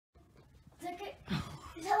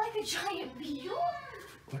a giant beetle?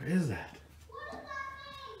 What is that?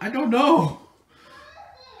 I don't know.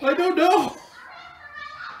 I don't know.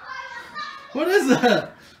 What is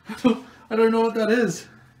that? I don't know what that is.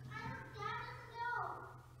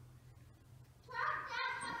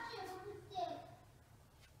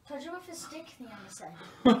 Touch it with a stick thing on the side.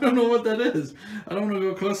 I don't know what that is. I don't want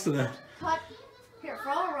to go close to that. Cut. Here,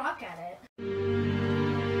 throw a rock at it.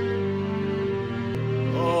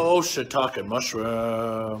 Oh, Shiitake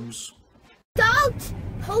Mushrooms. Don't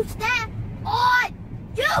post that on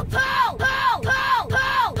YouTube!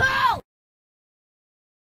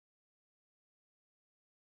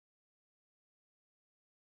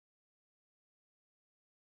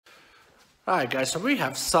 Alright guys, so we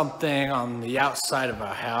have something on the outside of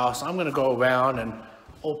our house. I'm gonna go around and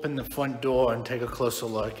open the front door and take a closer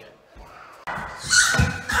look.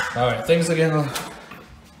 Alright, things are getting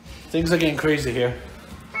crazy here.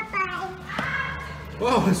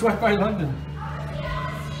 Whoa, it's right by London.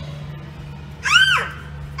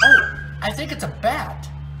 Oh, I think it's a bat.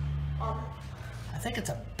 I think it's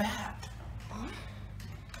a bat.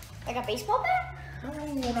 Like a baseball bat? No,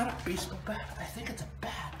 not a baseball bat. I think it's a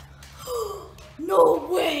bat. No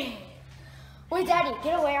way! Wait, Daddy,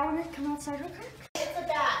 get away. I want to come outside real quick. It's a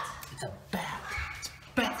bat. It's a bat. It's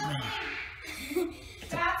Batman.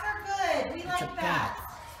 Bats are good. We like bats.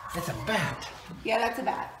 It's a bat. Yeah, that's a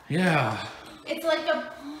bat. Yeah. It's like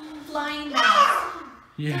a flying mouse.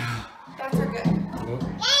 Yeah. Bats are good.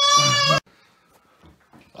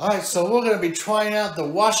 Alright, so we're going to be trying out the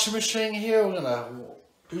washing machine here. We're going to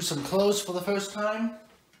do some clothes for the first time.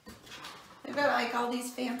 They've got like all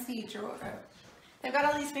these fancy drawers. They've got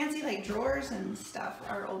all these fancy like drawers and stuff.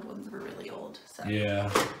 Our old ones were really old. So.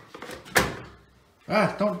 Yeah.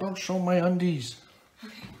 Ah, don't show my undies.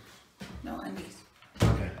 Okay. No undies.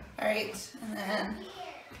 Okay. All right, and then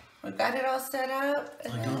we've got it all set up.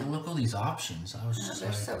 And then, Look at all these options. I was just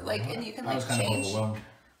like, so like, and you can I like was kind of change overwhelmed.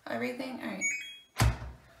 everything. All right.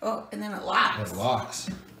 Oh, and then it locks. It locks.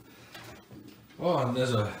 Oh, and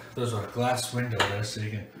there's a glass window there, so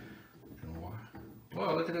you can walk.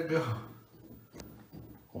 Whoa, look at it go.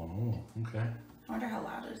 Oh, okay. I wonder how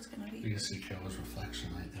loud it's gonna be. You can see Kayla's reflection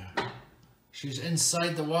right there. She's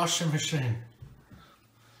inside the washing machine.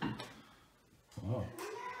 Oh.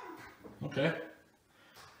 Okay.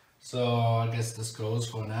 So I guess this goes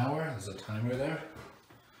for an hour. There's a timer there.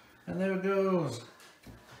 And there it goes.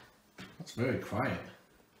 That's very quiet.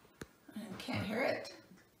 I can't hear it.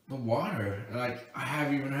 The water, like, I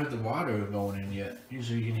haven't even heard the water going in yet.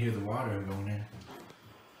 Usually you can hear the water going in.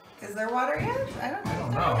 Is there water yet? I don't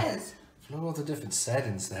know if there is. Look at all the different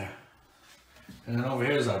settings there. And then over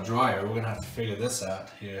here is our dryer. We're gonna have to figure this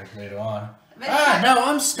out here later on. No,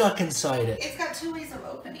 I'm stuck inside it. It's got two ways of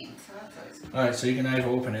opening, so that's always good. Alright, so you can either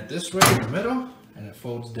open it this way in the middle, and it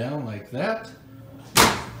folds down like that.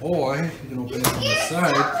 Or you can open it from the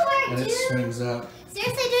side, and it swings up.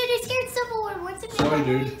 Seriously, dude, you're scared silverware. What's it? Sorry,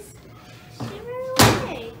 dude.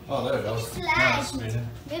 Away. Oh, there it goes. Slide. Now it's spinning.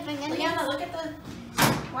 Leanna, look at the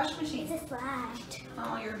wash machine. It's a slide.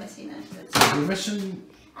 Oh, you're missing it. We're missing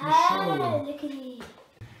the show. Look at it.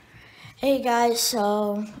 Hey guys,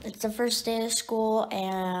 so it's the first day of school,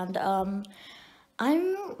 and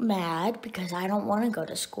I'm mad because I don't want to go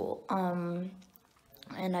to school. And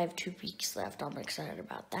I have 2 weeks left. I'm excited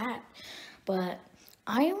about that. But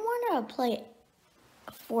I want to play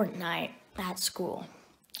Fortnite at school.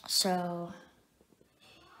 So,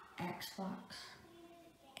 Xbox.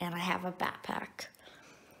 And I have a backpack.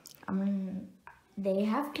 They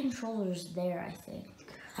have controllers there, I think.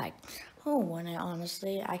 Like, and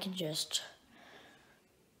honestly, I can just,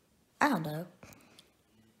 I don't know.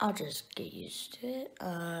 I'll just get used to it.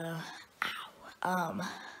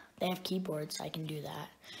 They have keyboards, I can do that.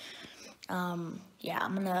 Yeah,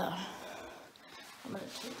 I'm gonna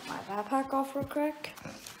take my backpack off real quick.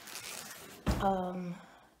 I'm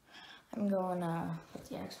going to put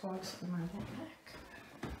the Xbox in my backpack.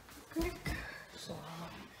 Quick. So,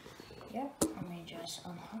 yep, let me just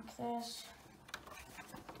unhook this.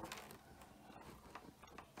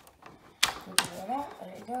 Figure it out,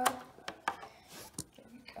 there you go. There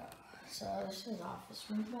we go. So this is office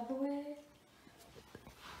room, by the way.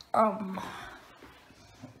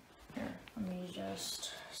 Here, let me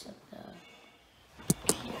just set the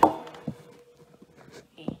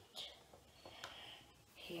heat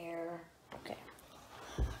here. Okay.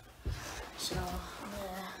 So I'm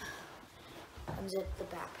gonna unzip the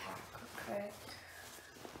backpack real quick.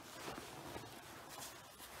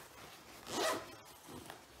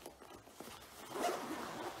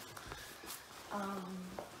 I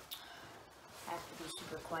have to be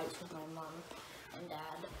super quiet with my mom and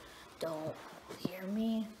dad. don't hear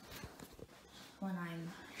me when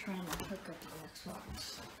I'm trying to hook up the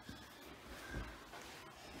Xbox.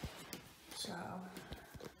 So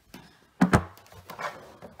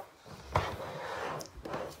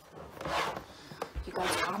you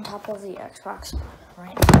guys are on top of the Xbox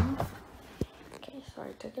right now. Okay, so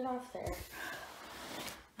I took it off there.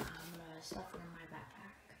 I'm gonna stuff it in my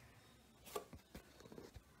backpack.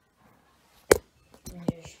 Let me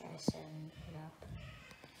just try setting it up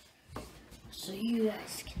so you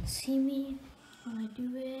guys can see me when I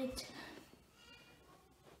do it.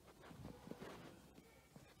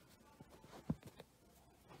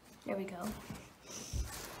 There we go.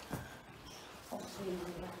 Hopefully you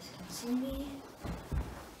guys can see me.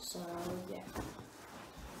 So yeah.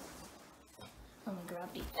 Let me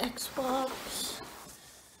grab the Xbox.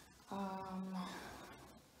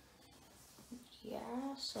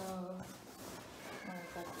 Yeah, so I'm gonna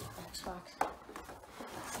grab the Xbox back.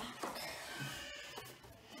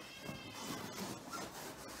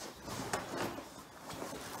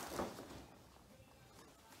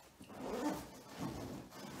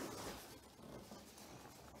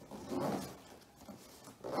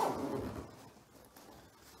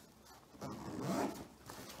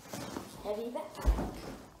 Heavy backpack.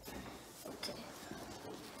 Okay.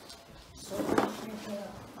 So I'm gonna put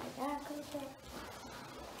my back right there.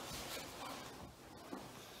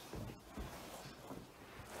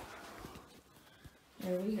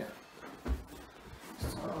 There we go.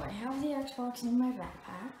 So I have the Xbox in my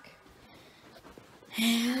backpack.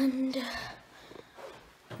 And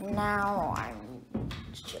now I'm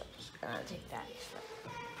just gonna take that extra.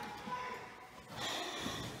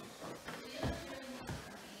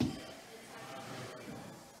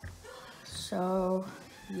 So,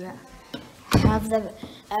 yeah, I have the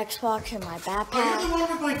Xbox in my backpack. Are you the one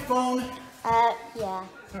with my phone? Yeah.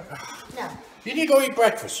 No. You need to go eat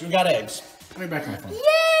breakfast. We got eggs. Give me back my phone.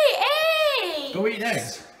 Yay, eggs! Go eat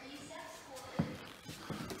eggs.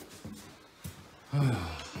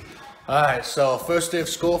 Alright, so first day of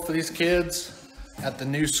school for these kids at the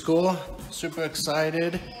new school. Super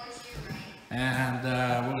excited. And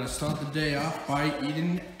we're going to start the day off by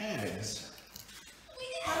eating eggs.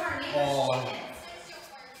 Oh.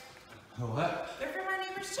 What? They're from our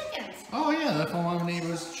neighbor's chickens. Oh yeah, they're from our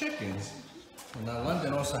neighbor's chickens. And now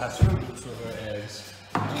London also has Fruit Loops with her eggs.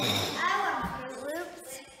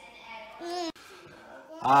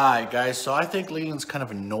 Alright guys, so I think Leland's kind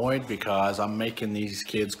of annoyed because I'm making these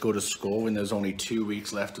kids go to school when there's only 2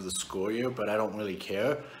 weeks left of the school year, but I don't really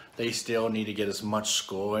care. They still need to get as much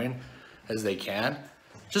schooling as they can.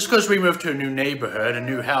 Just because we moved to a new neighborhood, a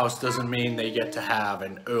new house, doesn't mean they get to have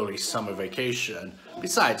an early summer vacation.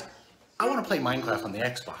 Besides, I want to play Minecraft on the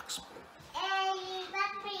Xbox.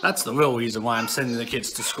 That's the real reason why I'm sending the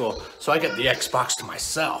kids to school, so I get the Xbox to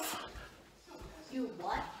myself. You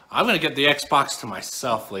what? I'm going to get the Xbox to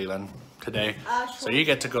myself, Leland, today, Sure. so you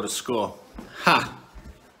get to go to school. Ha!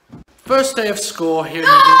 First day of school here in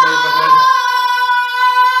the new neighborhood.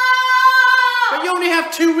 But you only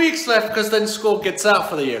have 2 weeks left because then school gets out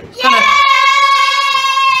for the year.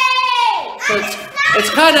 So it's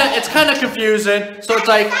kind of confusing. So it's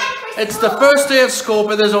like it's the first day of school,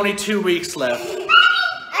 but there's only 2 weeks left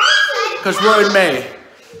because we're in May.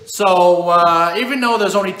 So even though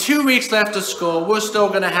there's only 2 weeks left of school, we're still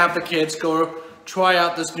gonna have the kids go try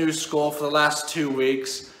out this new school for the last 2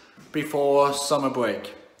 weeks before summer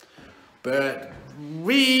break. But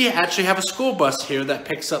we actually have a school bus here that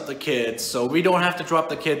picks up the kids, so we don't have to drop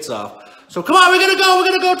the kids off. So come on, we're gonna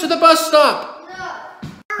go to the bus stop. No.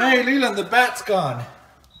 Hey Leland, the bat's gone.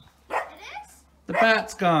 It is? The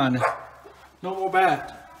bat's gone. No more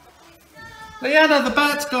bat. Leanna, the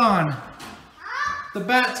bat's gone. The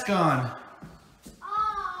bat's gone.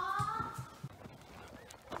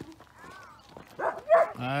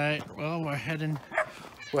 Alright, well we're heading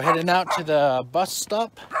out to the bus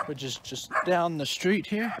stop, which is just down the street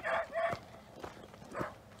here.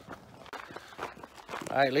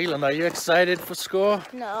 Alright, Leland, are you excited for school?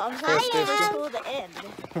 No, I'm excited for school to end.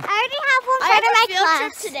 I already have one part of my class.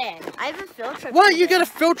 Trip today. I have a field trip What? today. You get a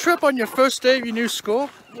field trip on your first day of your new school?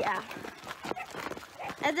 Yeah.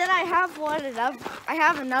 And then I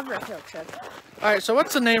have another field trip. Alright, so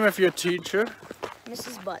what's the name of your teacher?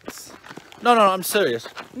 Mrs. Butts. No, I'm serious.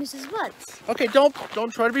 Mrs. Butts. Okay, don't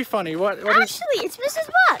try to be funny. What is... Actually, it's Mrs.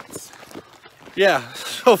 Butts. Yeah,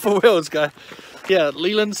 so for reals, guy. Yeah,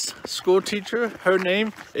 Leland's school teacher, her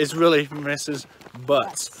name is really Mrs.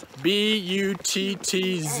 Butts.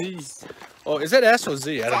 B-U-T-T-Z. Oh, is that S or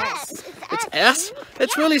Z? I don't know. It's S?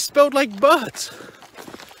 It's really spelled like Butts.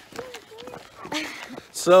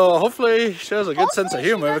 So hopefully she has a good sense of Hopefully she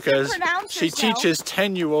humor doesn't because pronounce she herself. teaches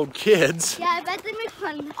 10-year-old kids. Yeah, I bet they make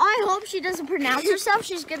fun. I hope she doesn't pronounce herself.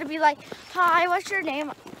 She's gonna be like, "Hi, what's your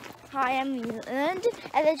name?" "Hi, I'm Leland."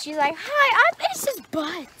 And then she's like, "Hi, I'm Mrs.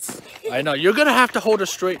 Butts." I know, you're gonna have to hold a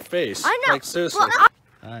straight face. I know. Like, seriously. Well,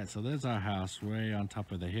 Alright, so there's our house way on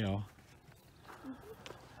top of the hill.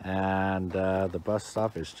 And the bus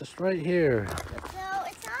stop is just right here. No,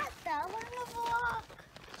 it's not that long of a walk.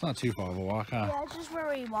 It's not too far of a walk, huh? Yeah, it's just where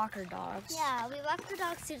we walk our dogs. Yeah, we walk the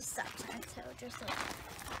dogs to the stop sign, so just like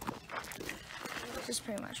Just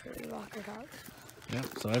pretty much where we walk our dogs. Yeah,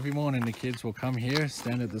 so every morning the kids will come here,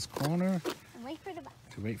 stand at this corner and wait for the bus.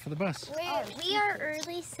 to wait for the bus. We are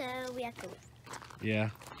early, so we have to wait. Yeah.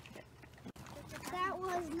 That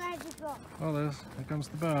was magical. Oh, there comes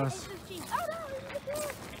the bus. Oh no, it's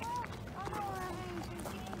the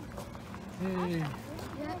Hey.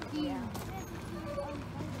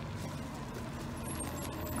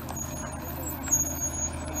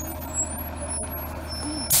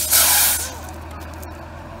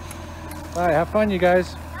 Bye, have fun, you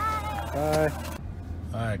guys. Bye.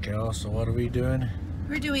 Alright, Carol, so what are we doing?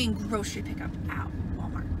 We're doing grocery pickup at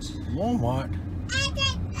Walmart. Walmart?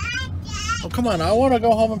 Oh, come on, I want to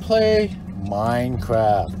go home and play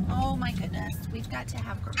Minecraft. Oh my goodness, we've got to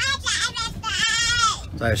have groceries.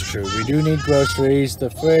 That's true, we do need groceries. The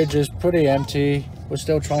fridge is pretty empty. We're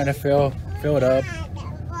still trying to fill it up.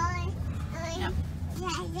 Yep.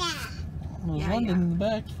 There's Yeah, London yeah. in the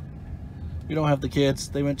back. We don't have the kids,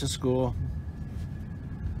 they went to school.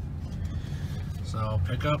 So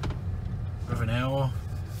pick up with an hour.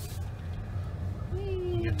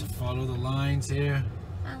 You get to follow the lines here.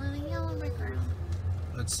 Follow the yellow brick road.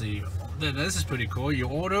 Let's see, this is pretty cool. You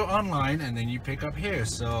order online and then you pick up here.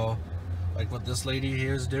 So like what this lady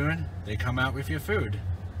here is doing, they come out with your food.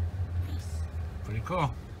 Pretty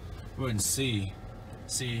cool. We're in C.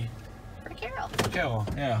 For Carol. Carol,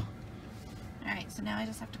 yeah. Alright, so now I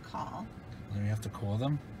just have to call. Then we have to call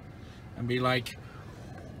them and be like,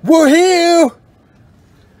 "We're here!"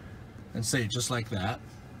 And say it just like that.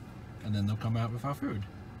 And then they'll come out with our food,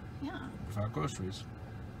 Yeah. with our groceries.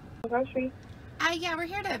 Grocery. Yeah, we're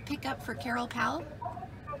here to pick up for Carol Powell.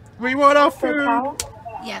 We want our For food! Powell.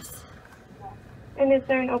 Yes. And is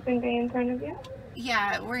there an open bay in front of you?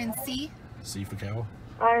 Yeah, we're in C. C for Carol.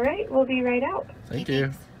 All right, we'll be right out. Thank Okay, you.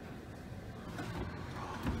 thanks.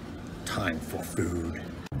 Time for food.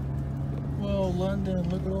 Whoa, London,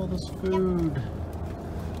 look at all this food.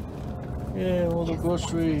 Yeah, all the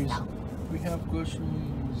groceries. We have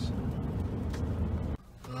groceries.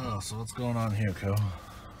 Oh, so what's going on here, Carol?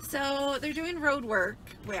 So they're doing road work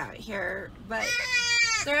way out here, but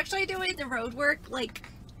they're actually doing the road work like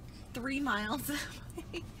 3 miles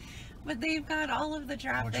away. But they've got all of the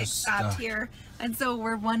traffic just stopped stuck. here, and so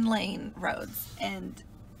we're 1-lane roads, and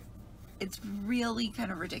it's really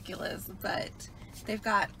kind of ridiculous, but they've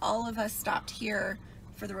got all of us stopped here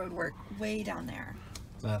for the road work way down there.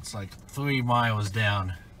 That's like 3 miles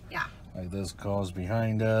down. Yeah. Like there's cars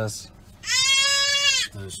behind us.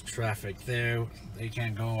 There's traffic there. They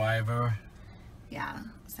can't go either. Yeah,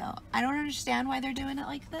 so I don't understand why they're doing it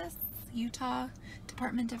like this. Utah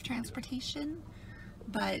Department of Transportation,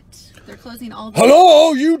 but they're closing all the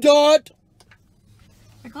Hello, you dot!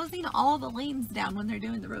 they're closing all the lanes down when they're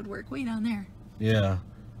doing the road work way down there. Yeah.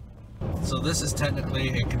 So this is technically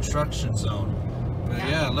a construction zone. But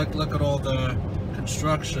yeah, look at all the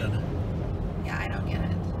construction. Yeah, I don't get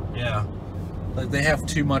it. Yeah. Like they have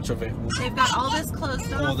too much of it. They've got all this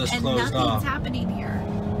closed off All this and closed nothing's off. happening here.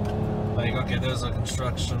 Like, okay, there's a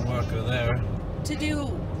construction worker there. To do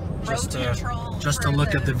road Just to control. just to for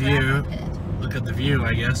look at the view. gravel pit. Look at the view,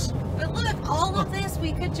 I guess. But look, all of this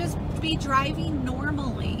we could just be driving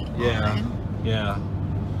normally. Yeah. on. Yeah.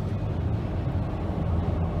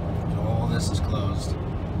 All this is closed.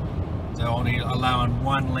 They're only allowing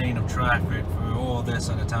 1 lane of traffic for all this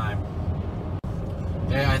at a time.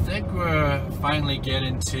 Yeah, I think we're finally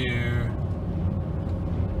getting to...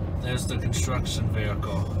 There's the construction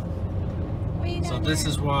vehicle. Way So down this there.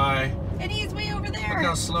 is why... And he's way over there. Look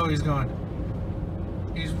how slow he's going.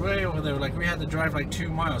 He's way over there. Like we had to drive like 2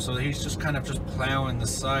 miles, so he's just kind of just plowing the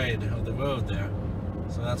side of the road there.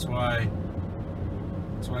 So that's why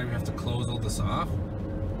we have to close all this off.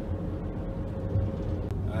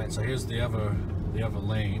 Alright, so here's the other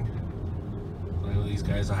lane. So these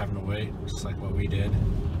guys are having to wait, just like what we did.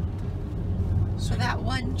 For that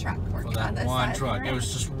one truck For working on that this one side. truck. It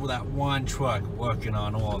was just that one truck working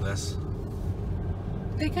on all this.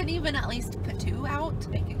 They couldn't even at least put 2 out to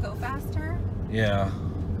make it go faster. Yeah.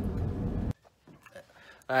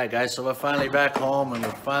 Alright guys, so we're finally back home and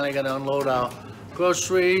we're finally gonna unload our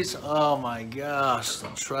Groceries, oh my gosh, the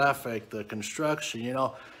traffic, the construction, you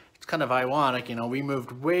know, it's kind of ironic, you know, we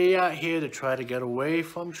moved way out here to try to get away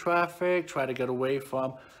from traffic, try to get away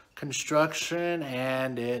from construction,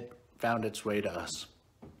 and it found its way to us.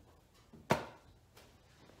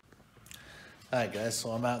 Alright guys,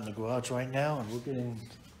 so I'm out in the garage right now and we're getting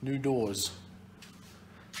new doors.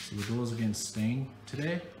 So the doors are getting stained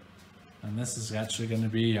today, and this is actually going to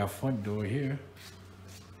be our front door here.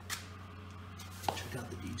 Check out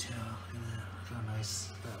the detail, look how nice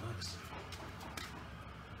that looks.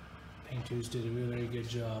 Painters did a really good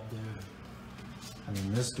job there. And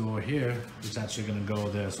then this door here is actually going to go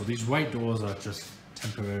there. So these white doors are just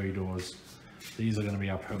temporary doors. These are going to be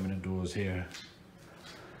our permanent doors here.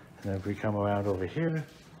 And then if we come around over here,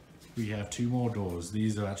 we have two more doors.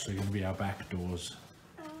 These are actually going to be our back doors.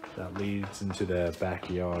 That leads into the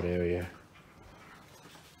backyard area.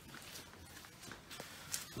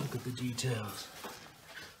 Look at the details.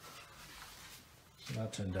 So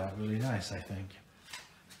that turned out really nice, I think.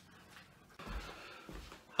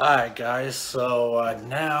 Alright guys, so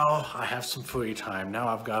now I have some free time. Now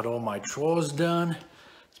I've got all my chores done.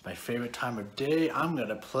 It's my favorite time of day. I'm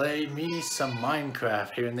gonna play me some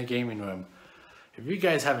Minecraft here in the gaming room. If you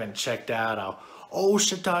guys haven't checked out our Old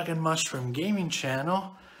Shiitake Mushroom Gaming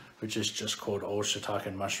channel, which is just called Old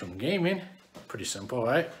Shiitake Mushroom Gaming, pretty simple,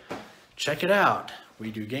 right? Check it out. We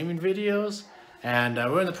do gaming videos, and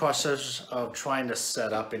we're in the process of trying to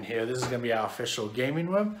set up in here. This is gonna be our official gaming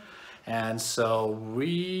room. And so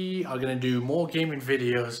we are going to do more gaming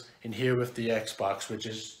videos in here with the Xbox, which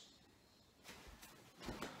is...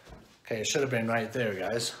 Okay, it should have been right there,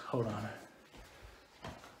 guys. Hold on.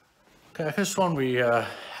 Okay, this one we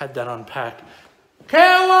had that unpacked.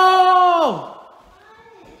 Carol!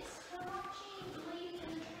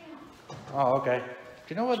 Oh, okay. Do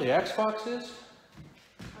you know where the Xbox is?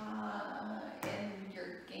 In your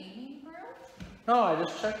gaming room? No, I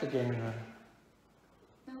just checked the gaming room.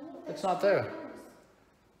 It's not there.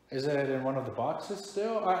 Is it in one of the boxes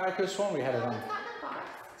still? I could have sworn we had it on. It's not in the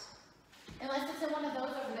box. Unless it's in one of those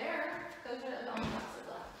over there. Those are the only boxes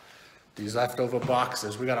left. These leftover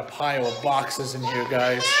boxes. We got a pile of boxes in here,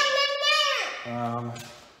 guys.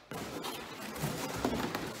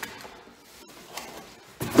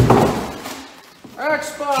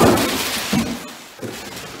 Xbox!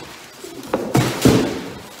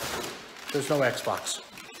 There's no Xbox.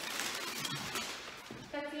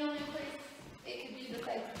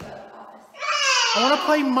 I want to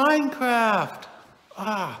play Minecraft.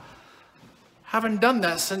 Haven't done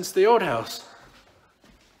that since the old house.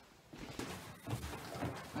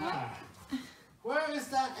 Where is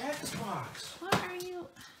that Xbox? What are you?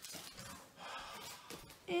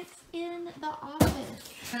 It's in the office.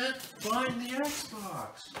 Can't find the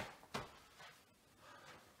Xbox.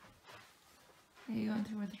 Are you going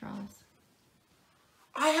through withdrawals?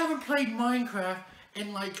 I haven't played Minecraft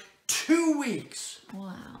in like 2 weeks.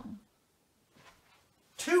 Wow.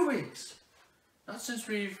 2 weeks. Not since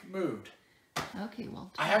we've moved. Okay,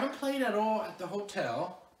 well. I haven't played at all at the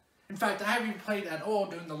hotel. In fact, I haven't even played at all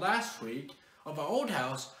during the last week of our old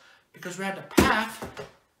house because we had to pack.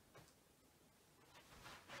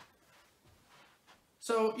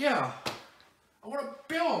 So, yeah. I want to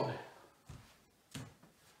build. I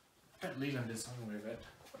bet Leland did something with it.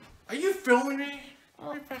 Are you filming me?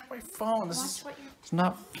 Let me back my phone. This is it's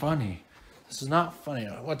not funny. This is not funny.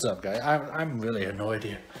 What's up, guys? I'm really annoyed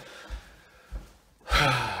here.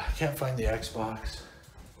 I can't find the Xbox.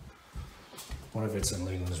 What if it's in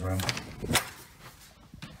Leland's room?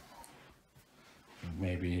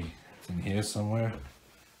 Maybe it's in here somewhere.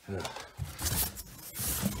 Ugh.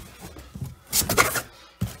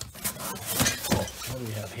 What do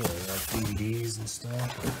we have here? Like DVDs and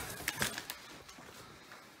stuff.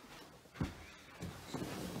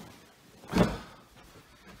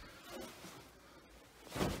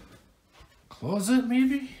 Closet,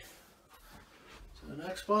 maybe? Is there an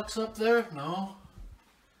Xbox up there? No.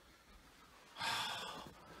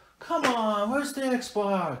 Come on, where's the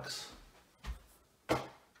Xbox? Is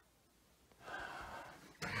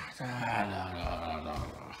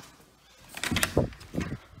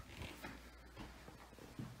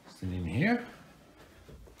it in here?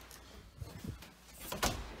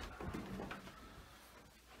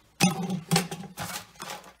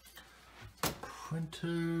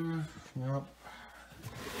 Printer. Yep.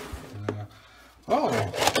 Oh,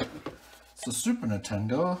 it's the Super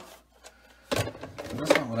Nintendo.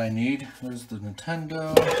 That's not what I need. There's the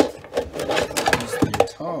Nintendo. There's the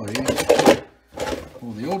Atari.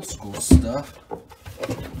 All the old school stuff.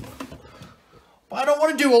 But I don't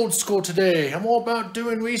want to do old school today. I'm all about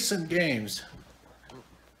doing recent games.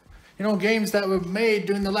 You know, games that were made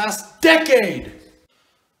during the last decade.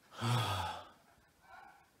 What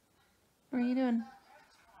are you doing?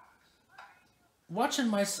 Watching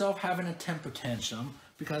myself having a temper tantrum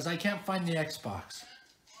because I can't find the Xbox.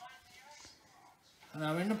 And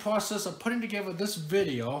I'm in the process of putting together this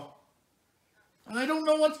video. And I don't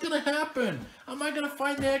know what's going to happen. Am I going to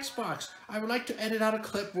find the Xbox? I would like to edit out a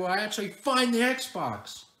clip where I actually find the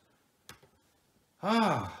Xbox.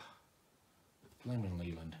 Blaming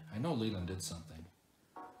Leland. I know Leland did something.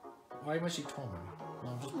 Why must she told me?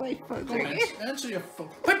 No, just My phone's go right here. answer your phone.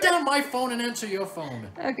 Put down my phone and answer your phone.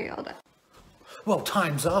 Okay, hold on. Well,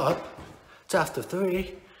 time's up. It's after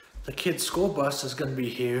 3. The kids' school bus is going to be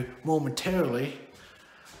here momentarily.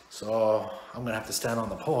 So I'm going to have to stand on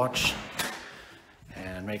the porch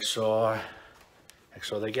and make sure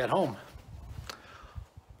they get home.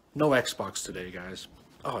 No Xbox today, guys.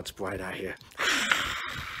 Oh, it's bright out here.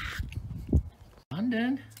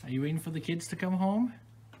 London, are you waiting for the kids to come home?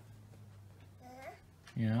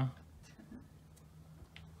 Yeah.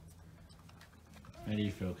 How do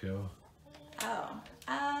you feel, Kyle?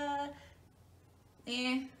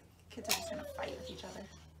 Kids are just gonna fight with each other.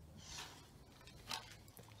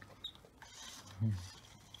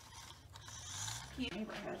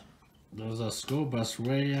 Neighborhood. There's a school bus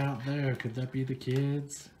way out there. Could that be the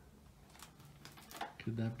kids?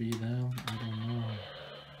 Could that be them? I don't know.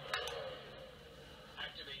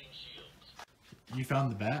 You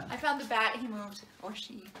found the bat? I found the bat. He moved, or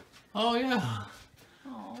she. Oh yeah.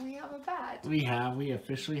 Oh, we have a bat. We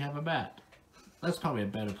officially have a bat. That's probably a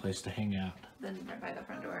better place to hang out. Then right by the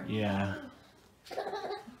front door. Yeah.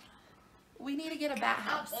 We need to get a bat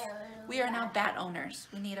house. We are now bat owners.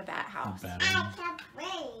 We need a bat house. A bat.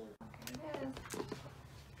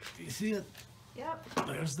 You see it? Yep.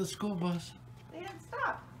 There's the school bus. They didn't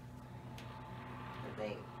stop. Did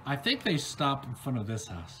they? I think they stopped in front of this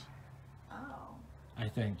house. Oh. I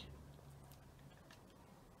think.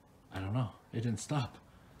 I don't know. It didn't stop.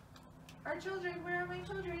 Our children. Where are my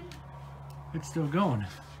children? It's still going.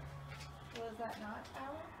 Was that not our?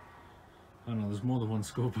 Oh no, there's more than one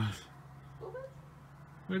school bus. School bus?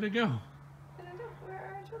 Where'd they go? I don't know. Where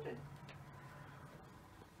are our children?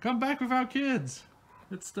 Come back with our kids.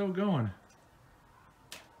 It's still going.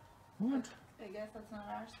 What? I guess that's not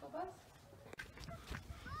our school bus.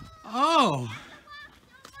 Oh!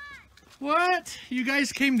 What? You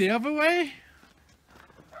guys came the other way?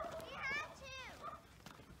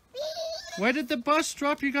 Where did the bus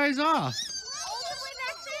drop you guys off?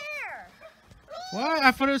 What?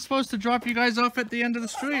 I thought it was supposed to drop you guys off at the end of the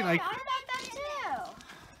street. Like,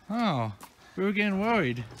 oh, we were getting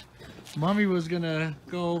worried. Mommy was gonna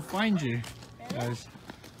go find you guys.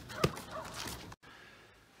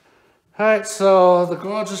 Alright, so the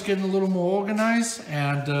garage is getting a little more organized,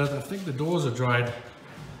 and I think the doors are dried.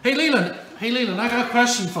 Hey Leland, I got a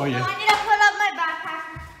question for you. I need to put up my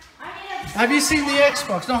backpack. Have you seen the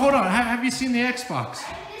Xbox? No, hold on. Have you seen the Xbox?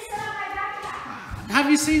 I need to set up my backpack. Have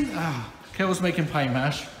you seen? Oh, Carol's making pie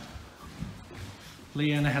mash.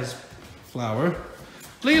 Leanna has flour.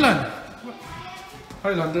 Leland!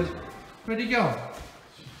 Hi, London. Where'd he go?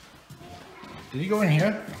 Did he go in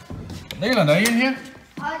here? Leland, are you in here?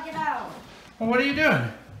 I'll get out. Well, what are you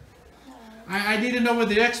doing? I need to know where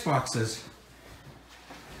the Xbox is.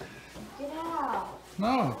 Get out.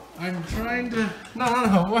 No, I'm trying to... No,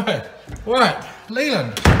 what? What?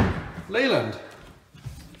 Leland!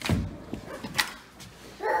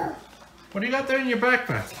 What do you got there in your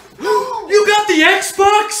backpack? You got the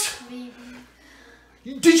Xbox?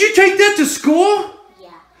 Did you take that to school?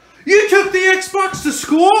 Yeah. You took the Xbox to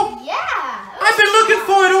school? Yeah. I've been looking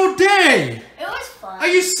for it all day. It was fun. Are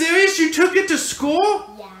you serious? You took it to school?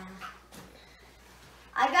 Yeah.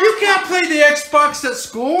 You can't play the Xbox at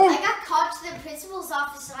school. I got called to the principal's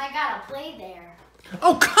office and I gotta play there.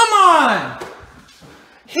 Oh, come on!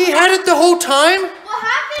 He had it the whole time? What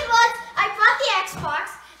happened was I bought the Xbox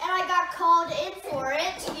and I got called in for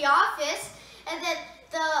it to the office, and then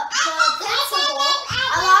the principal,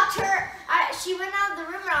 I locked her. She went out of the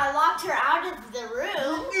room and I locked her out of the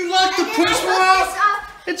room. You locked the And then I principal hooked this out?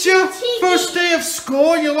 up It's your to the TV. first day of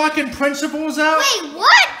school and you're locking principals out? Wait,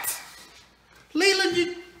 what?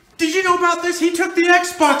 Leland, did you know about this? He took the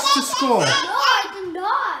Xbox to school. No, I did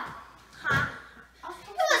not. Huh?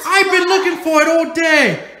 I've been looking for it all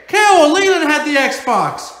day. Carol, Leland had the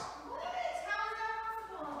Xbox.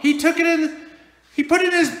 He took it in, he put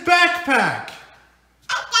it in his backpack.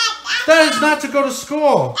 That is not to go to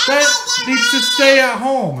school. That needs to stay at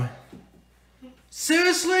home.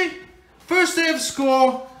 Seriously? First day of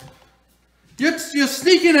school, you're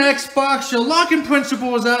sneaking an Xbox, you're locking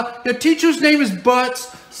principals out, your teacher's name is Butts.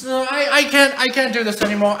 So I can't do this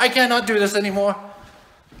anymore. I cannot do this anymore.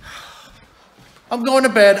 I'm going to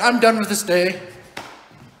bed. I'm done with this day.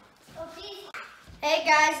 Hey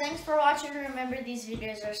guys, thanks for watching. Remember, these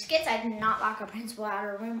videos are skits. I did not lock a principal out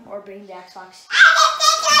of a room or bring the Xbox.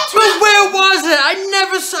 But where was it?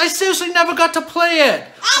 I seriously never got to play it.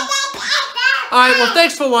 Alright, well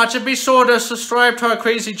thanks for watching. Be sure to subscribe to our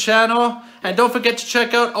crazy channel. And don't forget to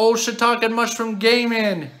check out old Shiitake Mushroom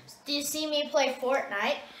Gaming. Do you see me play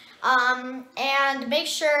Fortnite? And make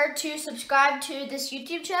sure to subscribe to this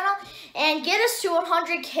YouTube channel and get us to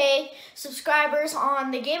 100K subscribers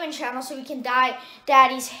on the gaming channel so we can dye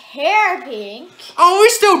Daddy's hair pink. Oh, are we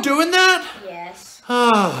still doing that? Yes.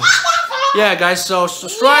 Yeah, guys, so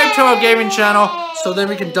subscribe to our gaming channel so then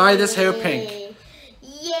we can dye this hair pink.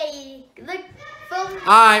 Yay. Look,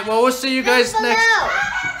 Alright, well, we'll see you guys next.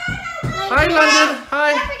 Hi, London.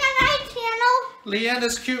 Hi. Don't forget my channel.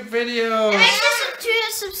 Leanna's cute videos. And make sure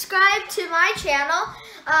to subscribe to my channel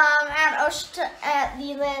at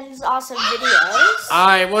Leland's awesome videos.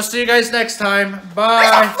 Alright, we'll see you guys next time. Bye.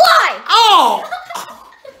 There's a fly! Oh!